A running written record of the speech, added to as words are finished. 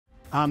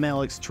I'm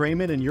Alex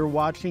Traimain, and you're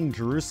watching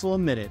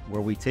Jerusalem Minute, where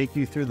we take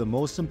you through the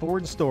most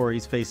important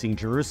stories facing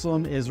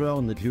Jerusalem, Israel,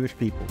 and the Jewish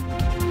people.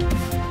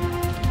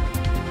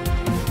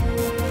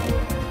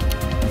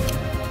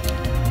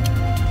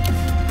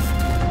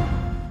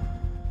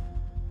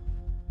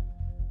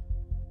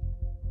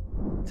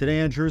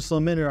 Today on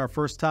Jerusalem Minute, our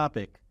first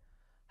topic.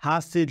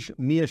 Hostage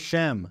Mia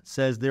Schem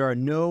says there are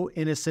no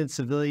innocent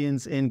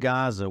civilians in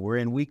Gaza. We're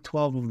in week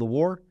 12 of the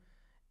war,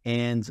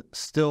 and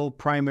still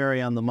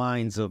primary on the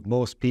minds of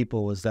most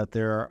people is that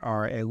there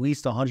are at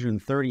least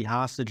 130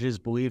 hostages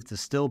believed to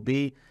still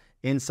be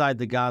inside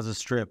the Gaza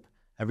Strip.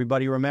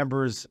 Everybody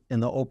remembers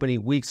in the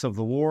opening weeks of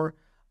the war,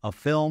 a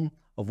film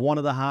of one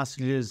of the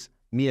hostages,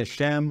 Mia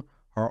Schem.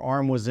 Her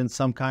arm was in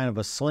some kind of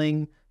a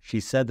sling. She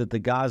said that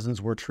the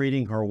Gazans were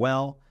treating her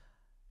well.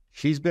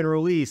 She's been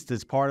released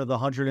as part of the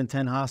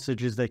 110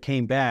 hostages that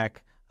came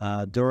back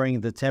during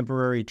the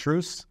temporary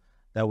truce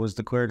that was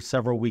declared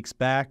several weeks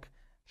back.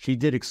 She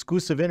did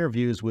exclusive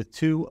interviews with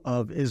two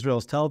of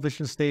Israel's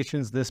television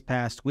stations this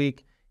past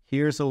week.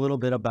 Here's a little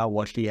bit about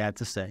what she had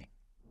to say.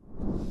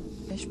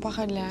 יש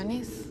פחד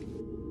להניס.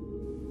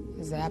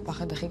 זה היה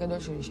הפחד הכי גדול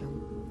שלי שם.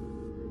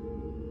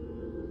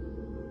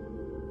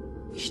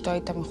 אשתו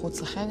הייתה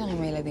מחוץ לחדר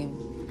עם הילדים.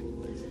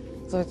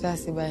 זו הייתה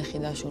הסיבה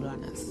היחידה שהוא לא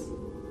אנס.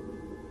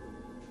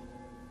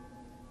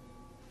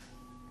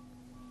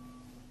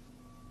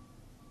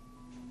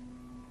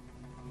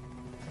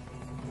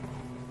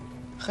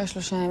 אחרי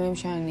 3 ימים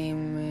שאני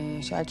עם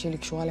שהיד שלי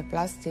קשורה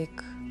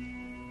לפלסטיק,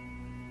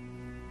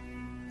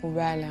 הוא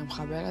בא אליי,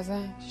 המחבל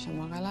הזה,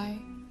 ששמר עליי,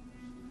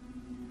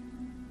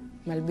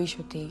 מלביש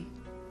אותי,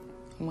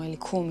 אומר לי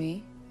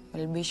קומי,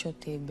 מלביש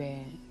אותי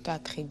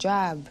בתת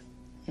חיג'אב,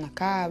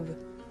 נקאב,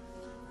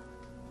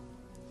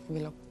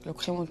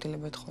 ולוקחים אותי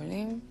לבית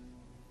חולים,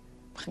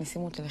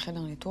 מכניסים אותי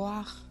לחדר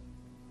ניתוח.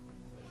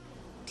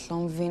 את לא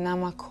מבינה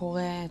מה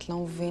קורה, את לא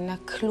מבינה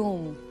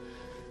כלום.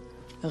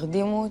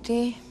 הרדימו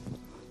אותי,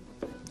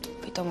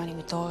 פתאום אני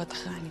מתעוררת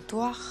אחרי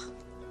הניתוח.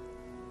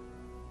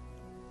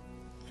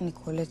 אני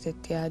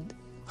קולטת יד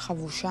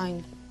חבושה עם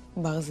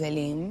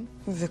ברזלים,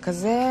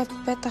 וכזה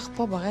פתח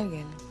פה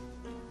ברגל.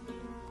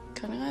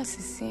 כנראה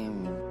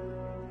עסיסים.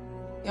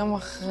 יום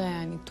אחרי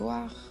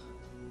הניתוח,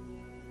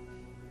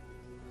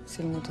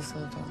 צילמו את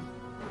הסרטון.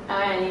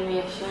 היי, אני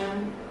מיה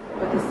שם,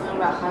 בת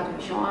 21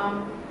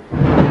 משוהם.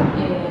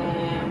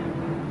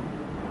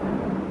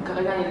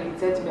 כרגע אני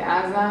נמצאת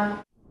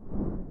בעזה.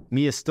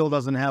 Mia still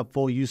doesn't have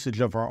full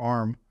usage of her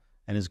arm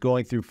and is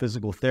going through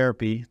physical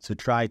therapy to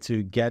try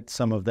to get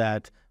some of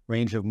that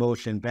range of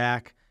motion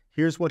back.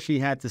 Here's what she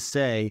had to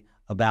say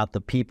about the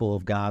people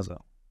of Gaza.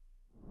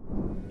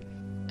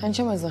 אין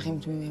שם אזרחים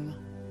תמימים.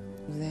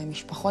 זה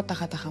משפחות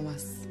תחת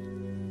החמאס.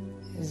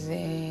 זה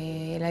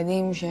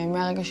ילדים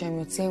שמהרגע שהם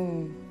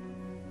יוצאים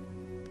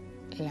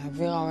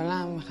לאוויר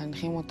העולם,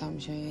 מחנכים אותם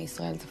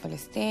שישראל זה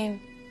פלסטין.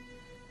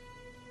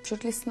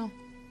 פשוט לשנוא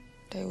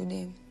את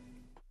היהודים.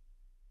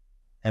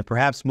 And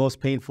perhaps most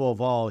painful of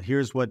all,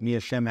 here's what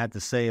Mia Schem had to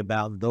say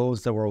about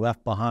those that were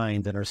left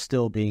behind and are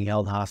still being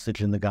held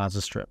hostage in the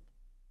Gaza Strip.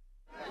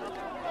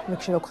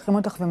 וכשלוקחים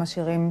אותך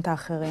ומשאירים את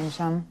האחרים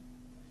שם?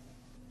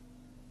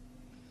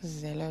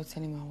 זה לא יוצא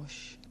לי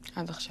מהראש,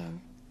 עד עכשיו.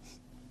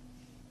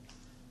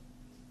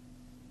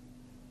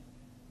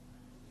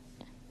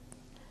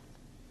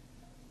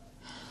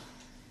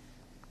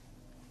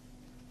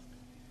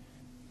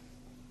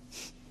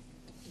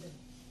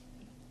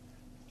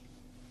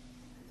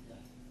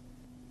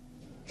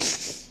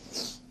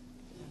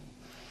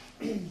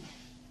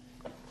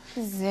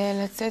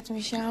 זה לצאת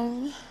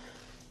משם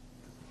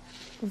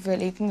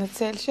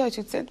ולהתנצל שאת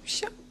יוצאת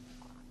משם.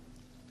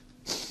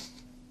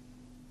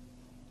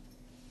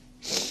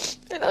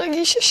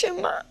 ולהרגיש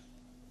אשמה.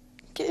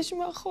 כי יש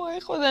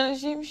מאחורייך עוד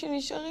אנשים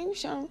שנשארים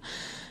שם,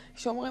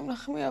 שאומרים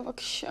לך מיה,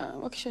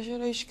 בבקשה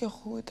שלא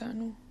ישכחו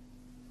אותנו.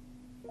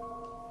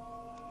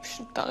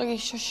 פשוט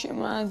תרגיש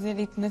אשמה, זה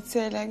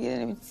להתנצל, להגיד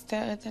אני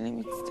מצטערת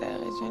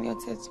שאני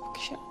יוצאת,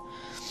 בבקשה.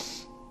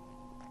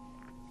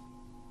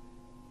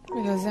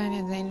 בגלל זה אני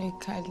עדיין לא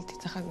הקלתי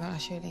את החזרה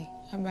שלי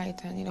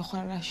הביתה, אני לא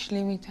יכולה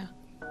להשלים איתה.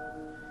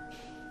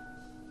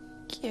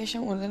 כי יש שם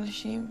עוד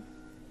אנשים,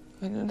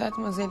 ואני יודעת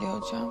מה זה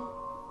להיות שם.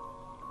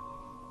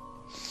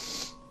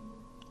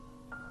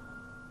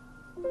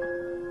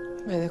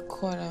 וזה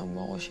כל היום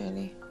בראש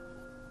שלי.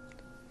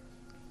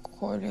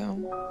 כל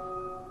יום.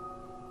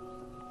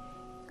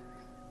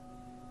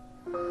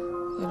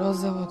 זה לא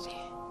עוזב אותי.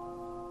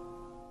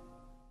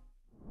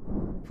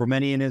 For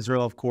many in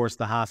Israel, of course,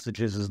 the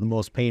hostages is the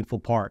most painful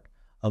part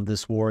of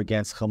this war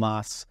against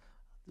Hamas.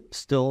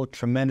 Still a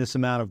tremendous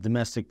amount of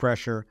domestic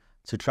pressure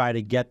to try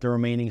to get the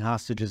remaining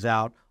hostages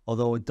out,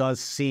 although it does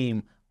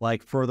seem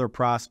like further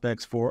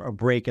prospects for a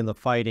break in the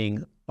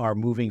fighting are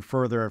moving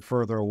further and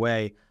further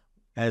away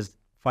as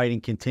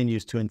fighting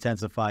continues to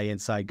intensify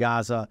inside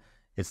Gaza.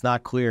 It's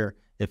not clear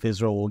if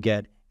Israel will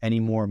get any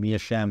more Mia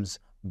Shems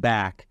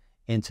back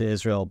into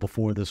Israel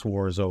before this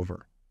war is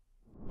over.